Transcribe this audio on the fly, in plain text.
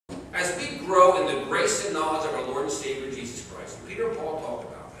grow in the grace and knowledge of our Lord and Savior Jesus Christ, and Peter and Paul talk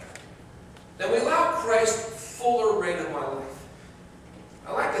about that, then we allow Christ fuller reign of my life.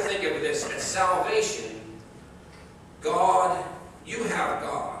 I like to think of this as salvation. God, you have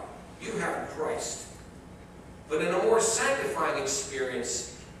Christ. But in a more sanctifying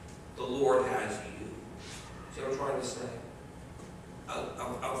experience, the Lord has you. See what I'm trying to say?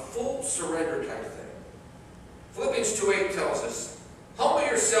 A full surrender type thing. Philippians 2:8 tells us, humble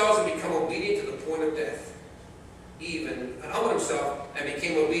yourselves and become obedient to the point of death. Humble himself and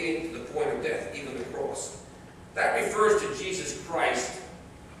became obedient to the point of death, even the cross. That refers to Jesus Christ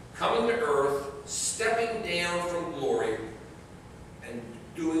coming to earth, stepping down from glory, and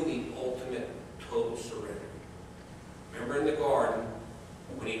doing the ultimate total surrender. Remember in the garden,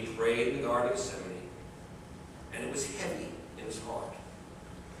 when he prayed in the Garden of Gethsemane, and it was heavy in his heart.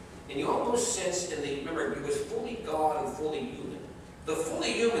 And you almost sense remember, he was fully God and fully human. The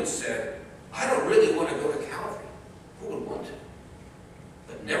fully human said, I don't really want to go to Calvary. Who would want to?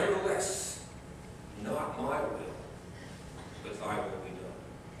 But nevertheless, not my will, but thy will be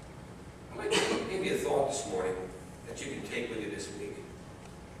done. I'd like to give you a thought this morning that you can take with you this week.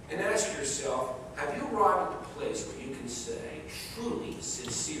 And ask yourself, have you arrived at the place where you can say, truly,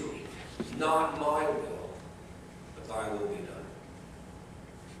 sincerely, not my will, but thy will be done?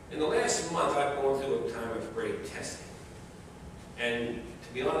 In the last month, I've gone through a time of great testing. And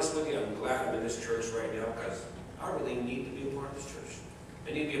to be honest with you, I'm glad I'm in this church right now because I really need to be a part of this church.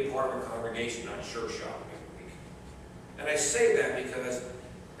 I need to be a part of a congregation, not church shopping every week. And I say that because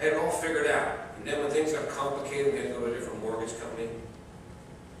I had it all figured out. And then when things got complicated, we had to go to a different mortgage company.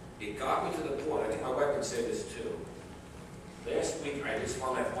 It got me to the point, I think my wife can say this too. Last week, when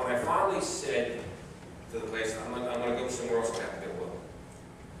I finally said to the place, I'm going to go somewhere else, I have to get well.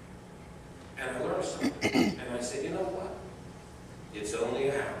 And I learned something. And I said, you know what? It's only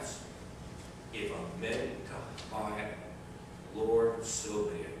a house. If I'm meant to buy it, Lord, so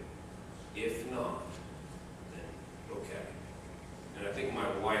be it. If not, then okay. And I think my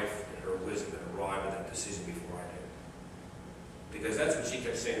wife and her wisdom had arrived at that decision before I did. Because that's what she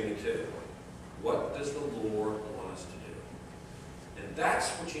kept saying to me too. What does the Lord want us to do? And that's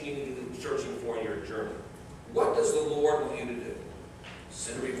what you need to be searching for in your journey. What does the Lord want you to do?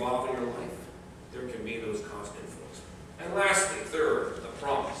 Sin revolve in your life? There can be those constant influences. And lastly, third, the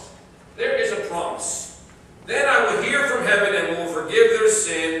promise. There is a promise. Then I will hear from heaven and will forgive their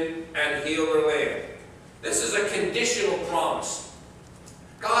sin and heal their land. This is a conditional promise.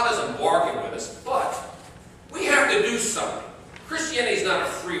 God isn't bargaining with us, but we have to do something. Christianity is not a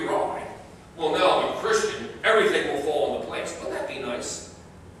free ride. Well, no, I'm a Christian. Everything will fall into place. Wouldn't that be nice?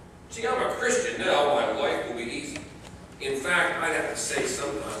 See, I'm a Christian now. My life will be easy. In fact, I'd have to say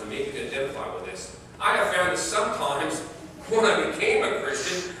sometimes, and maybe you can identify with this, I have found that sometimes when I became a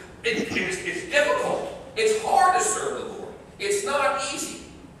Christian, it's difficult. It's hard to serve the Lord. It's not easy.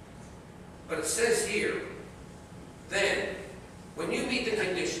 But it says here, then, when you meet the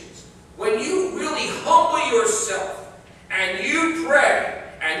conditions, when you really humble yourself, and you pray,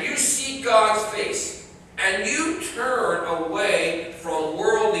 and you seek God's face, and you turn away from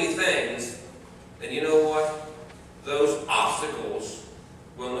worldly things, then you know what? Those obstacles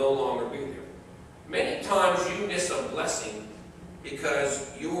will no longer be there. Many times you miss a blessing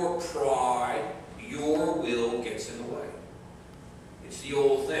because your pride, your will gets in the way. It's the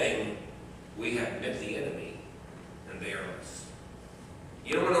old thing, we have met the enemy, and they are us.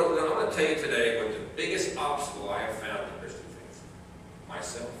 You know what I'm going to tell you today what the biggest obstacle I have found in Christian faith?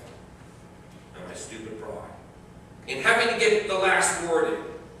 Myself and my stupid pride. In having to get the last word in.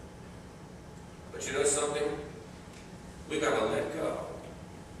 But you know something? We've got to let go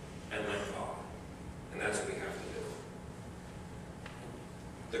and let God. And that's what we have to do.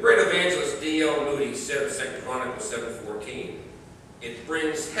 The great evangelist D.L. Moody said in 2 Chronicles 7:14, it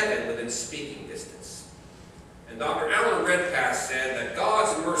brings heaven within speaking distance. And Dr. Alan Redpath said that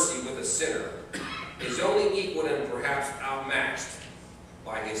God's mercy with a sinner is only equal and perhaps outmatched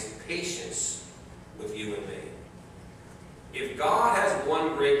by his patience with you and me. If God has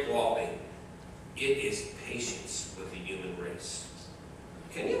one great quality, it is patience with the human race.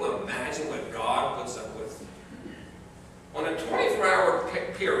 Can you imagine what God puts up with? On a 24-hour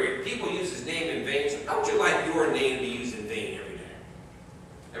period, people use his name in vain. So how would you like your name to be used in vain every day?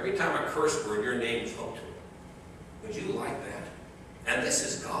 Every time a curse word, your name is hooked to it. Would you like that? And this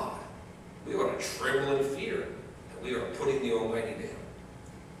is God. We ought to tremble in fear that we are putting the Almighty down.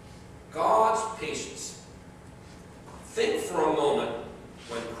 God's patience. Think for a moment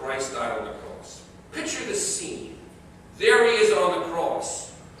when Christ died on the cross. Picture the scene. There he is on the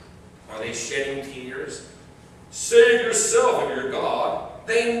cross. Are they shedding tears? Save yourself if you're God.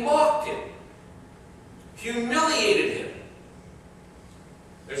 They mocked him. humiliated him.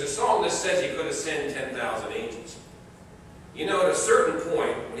 There's a song that says he could have sent 10,000 angels. You know, at a certain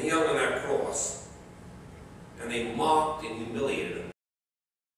point, when he hung on that cross, and they mocked and humiliated